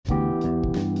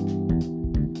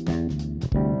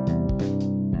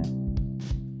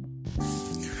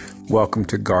Welcome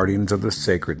to Guardians of the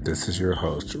Sacred. This is your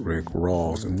host, Rick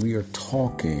Rawls, and we are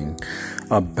talking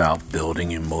about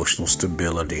building emotional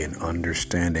stability and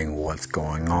understanding what's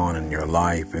going on in your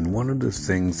life. And one of the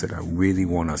things that I really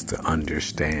want us to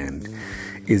understand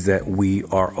is that we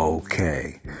are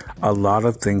okay. A lot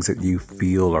of things that you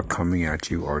feel are coming at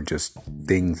you are just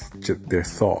things, they're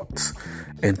thoughts,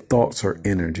 and thoughts are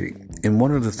energy. And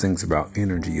one of the things about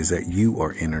energy is that you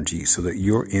are energy, so that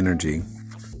your energy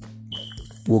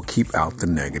will keep out the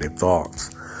negative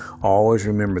thoughts. Always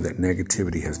remember that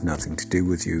negativity has nothing to do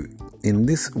with you. In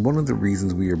this, one of the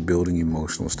reasons we are building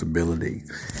emotional stability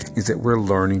is that we're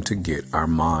learning to get our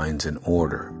minds in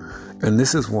order. And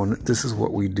this is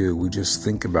what we do. We just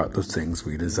think about the things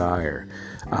we desire.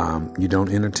 You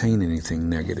don't entertain anything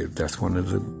negative. That's one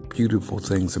of the beautiful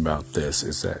things about this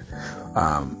is that,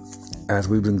 as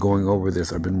we've been going over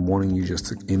this, I've been wanting you just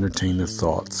to entertain the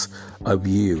thoughts of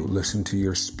you. Listen to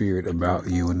your spirit about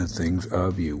you and the things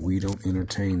of you. We don't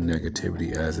entertain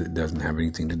negativity as it doesn't have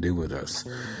anything to do with us.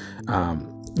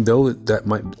 Though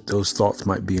those thoughts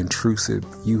might be intrusive,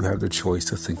 you have the choice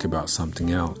to think about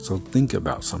something else. So think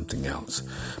about something else,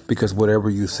 because whatever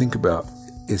you think about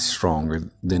is stronger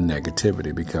than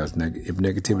negativity, because if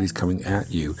negativity is coming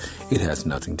at you, it has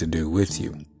nothing to do with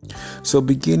you. So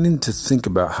beginning to think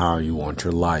about how you want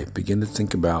your life, begin to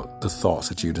think about the thoughts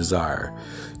that you desire.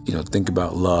 Think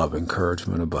about love,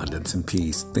 encouragement, abundance, and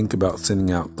peace. Think about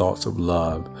sending out thoughts of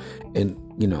love and,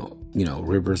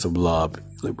 rivers of love,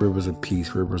 rivers of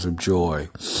peace, rivers of joy,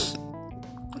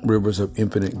 rivers of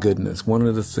infinite goodness. One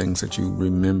of the things that you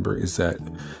remember is that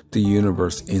the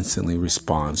universe instantly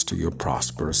responds to your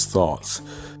prosperous thoughts.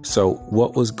 So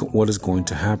what is going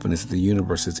to happen is the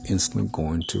universe is instantly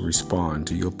going to respond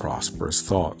to your prosperous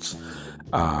thoughts.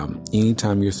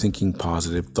 Anytime you're thinking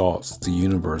positive thoughts, the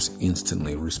universe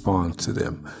instantly responds to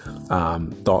them.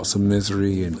 Thoughts of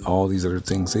misery and all these other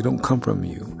things, they don't come from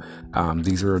you.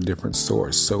 These are a different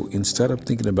source. So instead of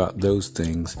thinking about those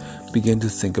things, begin to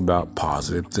think about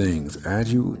positive things.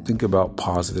 As you think about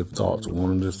positive thoughts,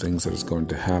 one of the things that is going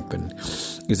to happen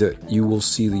is that you will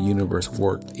see the universe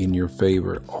work in your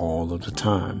favor all of the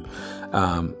time.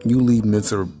 You leave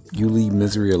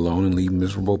misery alone and leave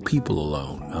miserable people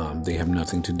alone. They have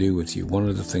nothing to do with you. One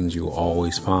of the things you'll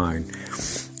always find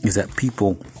is that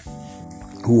people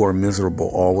who are miserable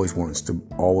always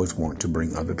want to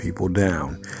bring other people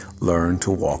down. Learn to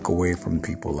walk away from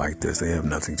people like this. They have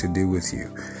nothing to do with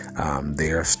you.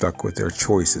 They are stuck with their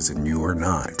choices and you are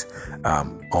not.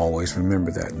 Always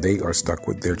remember that. They are stuck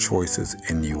with their choices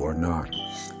and you are not.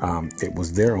 It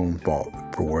was their own fault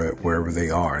for wherever they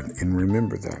are. And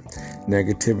remember that.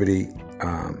 Negativity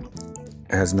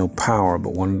has no power,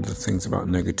 but one of the things about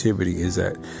negativity is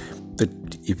that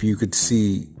if you could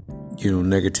see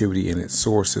negativity in its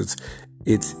sources,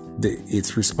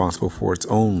 it's responsible for its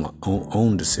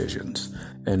own decisions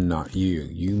and not you.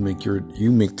 You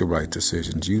make the right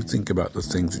decisions. You think about the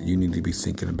things that you need to be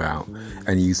thinking about,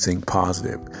 and you think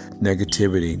positive.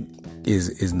 Negativity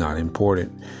is not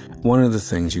important. One of the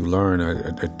things you learn,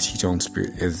 I teach on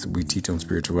spirit, as we teach on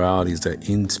spirituality, is that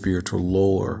in spiritual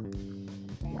lore,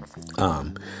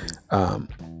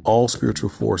 all spiritual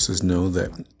forces know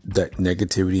that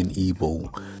negativity and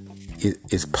evil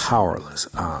is powerless.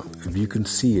 If you can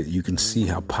see it, you can see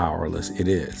how powerless it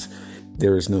is.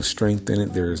 There is no strength in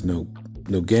it. There is no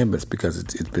gambits, because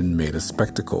it's been made a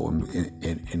spectacle, and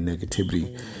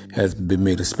negativity has been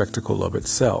made a spectacle of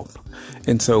itself.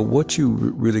 And so what you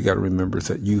really got to remember is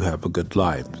that you have a good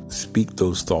life. Speak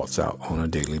those thoughts out on a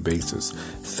daily basis.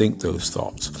 Think those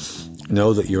thoughts.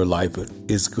 Know that your life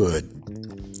is good,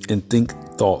 and think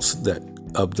thoughts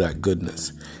of that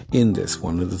goodness. In this,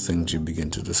 one of the things you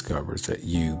begin to discover is that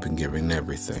you've been given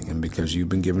everything. And because you've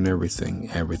been given everything,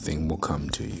 everything will come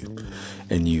to you.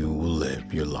 And you will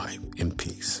live your life in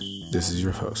peace. This is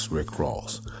your host, Rick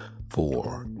Rawls,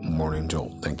 for Morning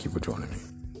Jolt. Thank you for joining me.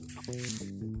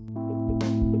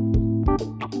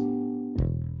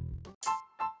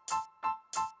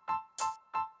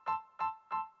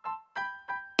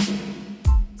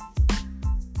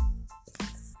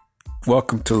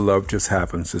 Welcome to Love Just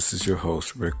Happens. This is your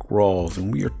host, Rick Rawls,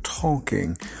 and we are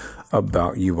talking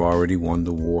about you've already won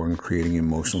the war in creating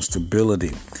emotional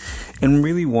stability, and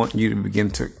really want you to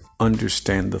begin to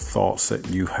understand the thoughts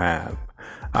that you have,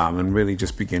 and really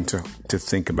just begin to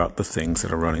think about the things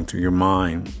that are running through your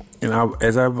mind. And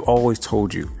as I've always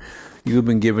told you, you have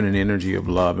been given an energy of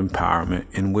love, empowerment,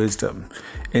 and wisdom.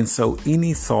 And so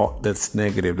any thought that's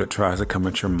negative that tries to come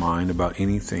at your mind about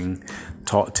anything,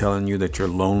 telling you that you're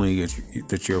lonely,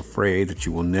 that you're afraid, that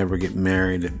you will never get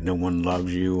married, that no one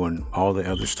loves you, and all the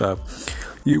other stuff,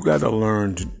 you got to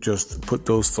learn to just put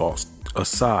those thoughts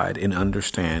aside and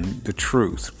understand the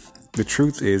truth. The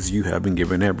truth is you have been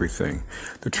given everything.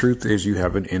 The truth is you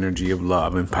have an energy of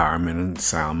love, empowerment, and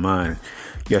sound mind.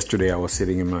 Yesterday I was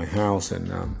sitting in my house, and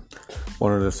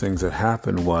one of the things that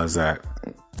happened was that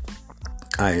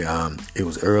it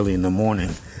was early in the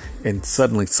morning, and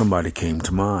suddenly somebody came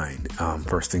to mind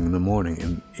first thing in the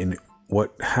morning. And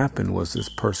what happened was this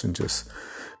person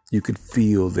you could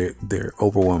feel their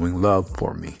overwhelming love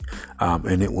for me.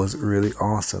 And it was really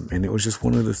awesome. And it was just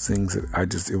one of the things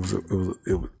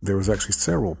that there was actually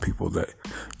several people that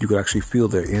you could actually feel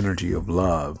their energy of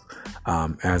love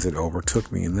as it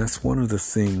overtook me. And that's one of the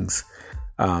things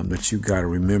that you got to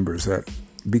remember, is that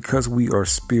because we are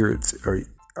spirits, or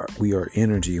we are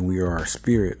energy, and we are our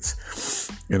spirits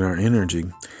and our energy,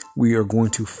 we are going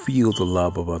to feel the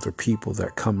love of other people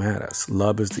that come at us.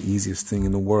 Love is the easiest thing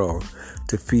in the world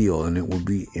to feel, and it will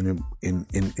be and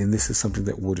this is something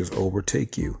that will just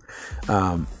overtake you.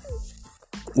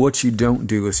 What you don't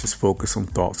do is just focus on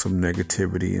thoughts of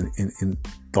negativity and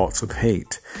thoughts of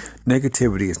hate.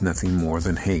 Negativity is nothing more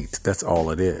than hate. That's all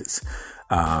it is.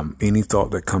 Any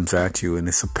thought that comes at you, and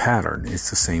it's a pattern. It's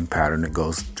the same pattern that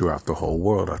goes throughout the whole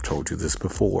world. I've told you this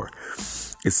before.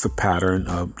 It's the pattern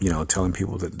of, telling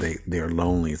people that they are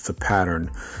lonely. It's the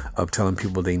pattern of telling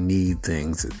people they need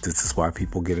things. This is why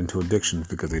people get into addictions,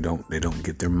 because they don't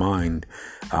get their mind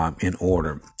in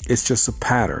order. It's just a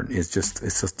pattern.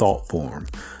 It's a thought form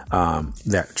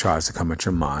that tries to come at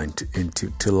your mind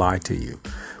to lie to you.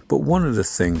 But one of the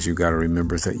things you got to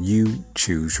remember is that you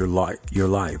choose your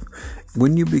life.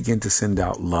 When you begin to send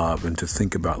out love and to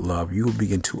think about love, you will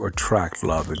begin to attract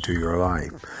love into your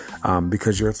life,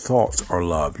 because your thoughts are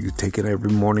love. You take it every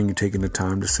morning. You're taking the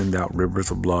time to send out rivers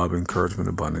of love, encouragement,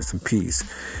 abundance, and peace.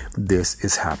 This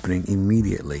is happening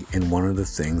immediately. And one of the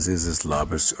things is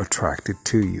love is attracted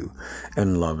to you,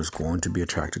 and love is going to be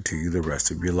attracted to you the rest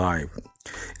of your life.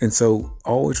 And so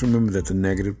always remember that the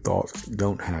negative thoughts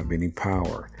don't have any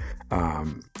power.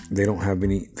 They don't have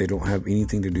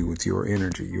anything to do with your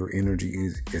energy. Your energy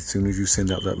is, as soon as you send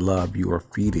out that love, you are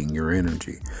feeding your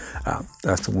energy.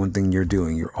 That's the one thing you're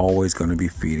doing. You're always going to be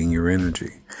feeding your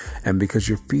energy. And because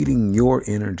you're feeding your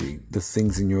energy, the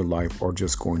things in your life are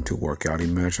just going to work out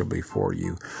immeasurably for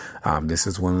you. This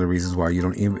is one of the reasons why you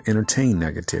don't even entertain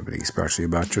negativity, especially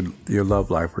about your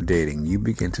love life or dating. You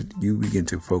begin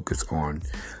to focus on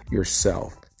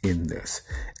yourself in this,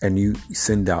 and you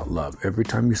send out love. Every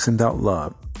time you send out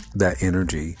love, that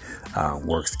energy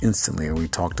works instantly. And we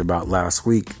talked about last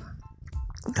week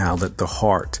how that the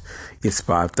heart is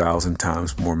 5,000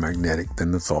 times more magnetic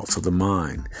than the thoughts of the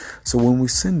mind. So when we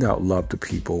send out love to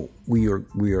people, we are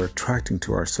attracting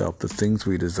to ourselves the things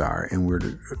we desire, and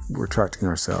we're attracting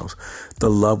ourselves the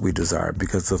love we desire,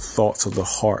 because the thoughts of the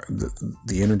heart,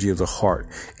 the energy of the heart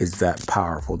is that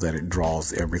powerful that it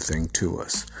draws everything to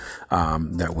us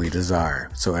that we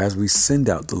desire. So as we send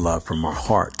out the love from our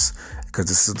hearts, because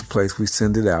this is the place we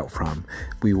send it out from,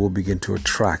 we will begin to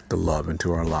attract the love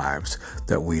into our lives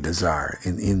that we desire.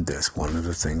 And in this, one of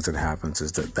the things that happens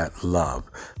is that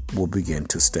love will begin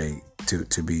to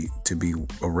be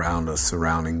around us,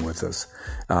 surrounding us,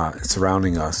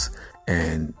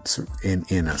 and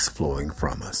in us, flowing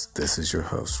from us. This is your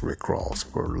host, Rick Rawls,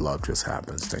 for Love Just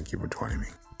Happens. Thank you for joining me.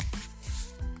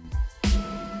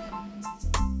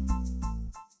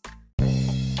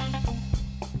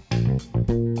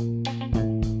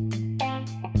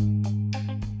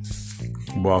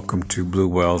 Welcome to Blue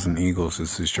Whales and Eagles.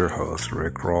 This is your host,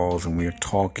 Rick Rawls, and we are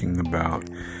talking about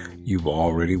you've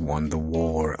already won the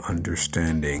war,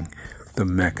 understanding the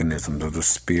mechanisms of the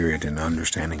spirit and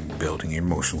understanding building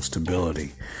emotional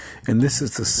stability. And this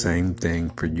is the same thing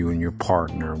for you and your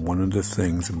partner. One of the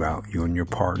things about you and your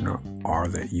partner are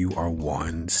that you are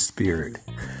one spirit.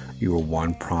 You are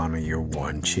one prana, you're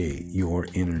one chi, you're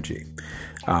energy.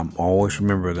 Always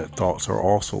remember that thoughts are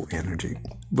also energy.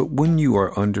 But when you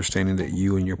are understanding that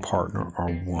you and your partner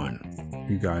are one,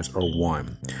 you guys are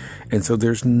one. And so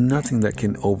there's nothing that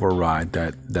can override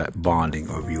that bonding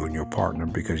of you and your partner,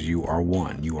 because you are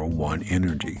one. You are one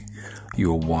energy.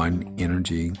 You are one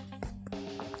energy.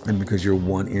 And because you're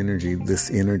one energy,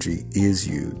 this energy is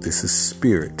you. This is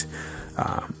spirit.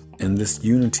 And this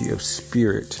unity of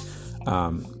spirit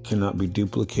cannot be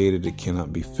duplicated. It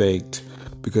cannot be faked,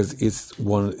 because it's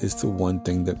the one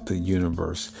thing that the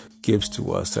universe gives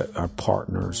to us, that our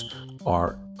partners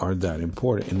are that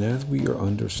important. And as we are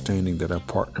understanding that our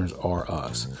partners are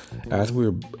us, as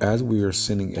we are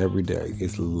sinning every day,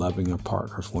 is loving our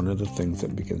partners, one of the things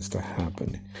that begins to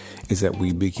happen is that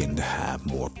we begin to have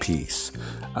more peace.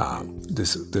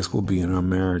 This will be in our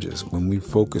marriages. When we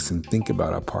focus and think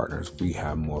about our partners, we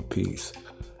have more peace.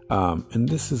 And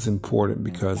this is important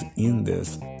because in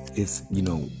this, it's,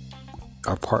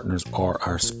 our partners are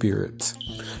our spirits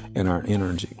and our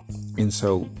energy. And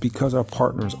so because our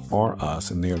partners are us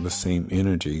and they are the same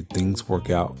energy, things work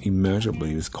out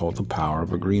immeasurably. It's called the power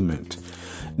of agreement.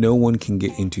 No one can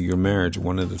get into your marriage.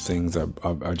 One of the things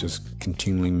I just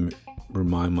continually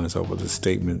remind myself of this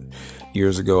statement.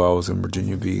 Years ago, I was in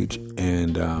Virginia Beach,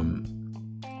 and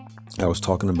I was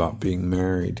talking about being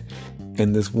married.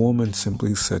 And this woman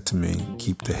simply said to me,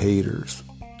 keep the haters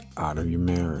out of your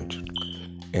marriage.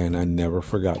 And I never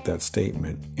forgot that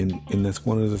statement. And that's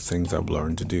one of the things I've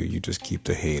learned to do. You just keep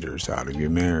the haters out of your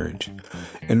marriage.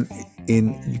 And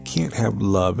you can't have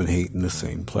love and hate in the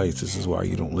same place. This is why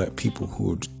you don't let people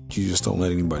you just don't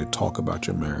let anybody talk about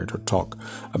your marriage or talk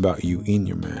about you in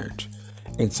your marriage.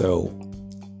 And so,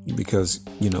 because,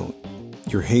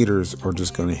 your haters are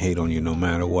just going to hate on you no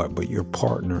matter what, but your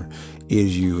partner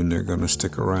is you, and they're going to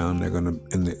stick around. They're going to,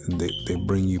 and they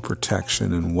bring you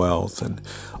protection and wealth and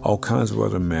all kinds of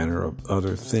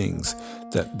other things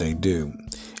that they do.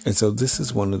 And so this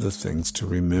is one of the things to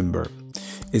remember,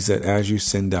 is that as you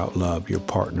send out love, your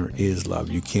partner is love.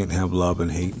 You can't have love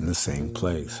and hate in the same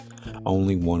place.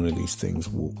 Only one of these things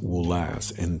will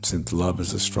last. And since love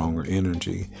is a stronger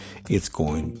energy,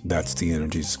 that's the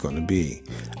energy it's going to be.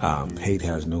 Hate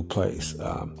has no place.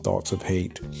 Thoughts of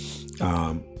hate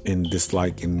and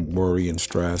dislike and worry and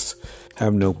stress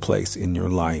have no place in your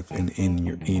life and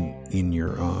in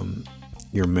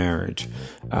your marriage.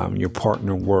 Your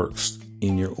partner works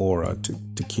in your aura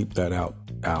to keep that out.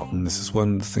 And this is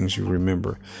one of the things you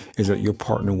remember, is that your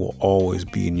partner will always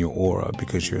be in your aura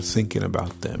because you're thinking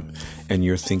about them, and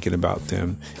you're thinking about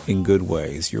them in good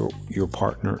ways. Your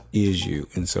partner is you.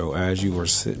 And so as you are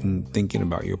sitting thinking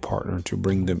about your partner to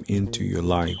bring them into your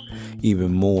life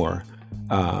even more,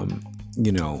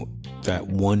 that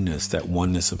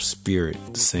oneness of spirit,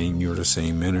 you're the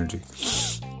same energy.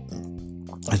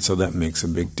 And so that makes a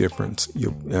big difference.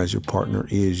 As your partner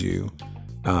is you,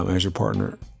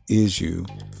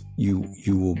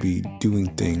 you will be doing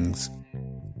things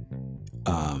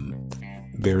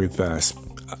very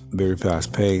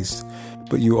fast paced,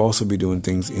 but you also be doing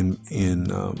things in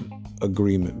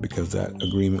agreement, because that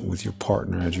agreement with your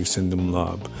partner, as you send them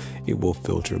love, it will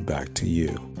filter back to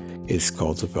you. It's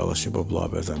called the fellowship of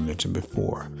love, as I mentioned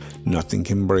before. Nothing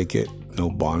can break it. No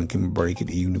bond can break it.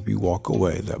 Even if you walk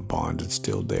away, that bond is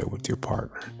still there with your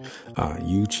partner.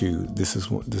 You choose. This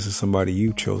is somebody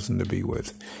you've chosen to be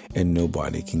with, and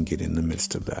nobody can get in the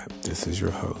midst of that. This is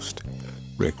your host,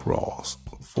 Rick Rawls,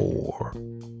 for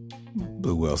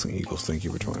Blue Whales and Eagles. Thank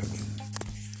you for joining me.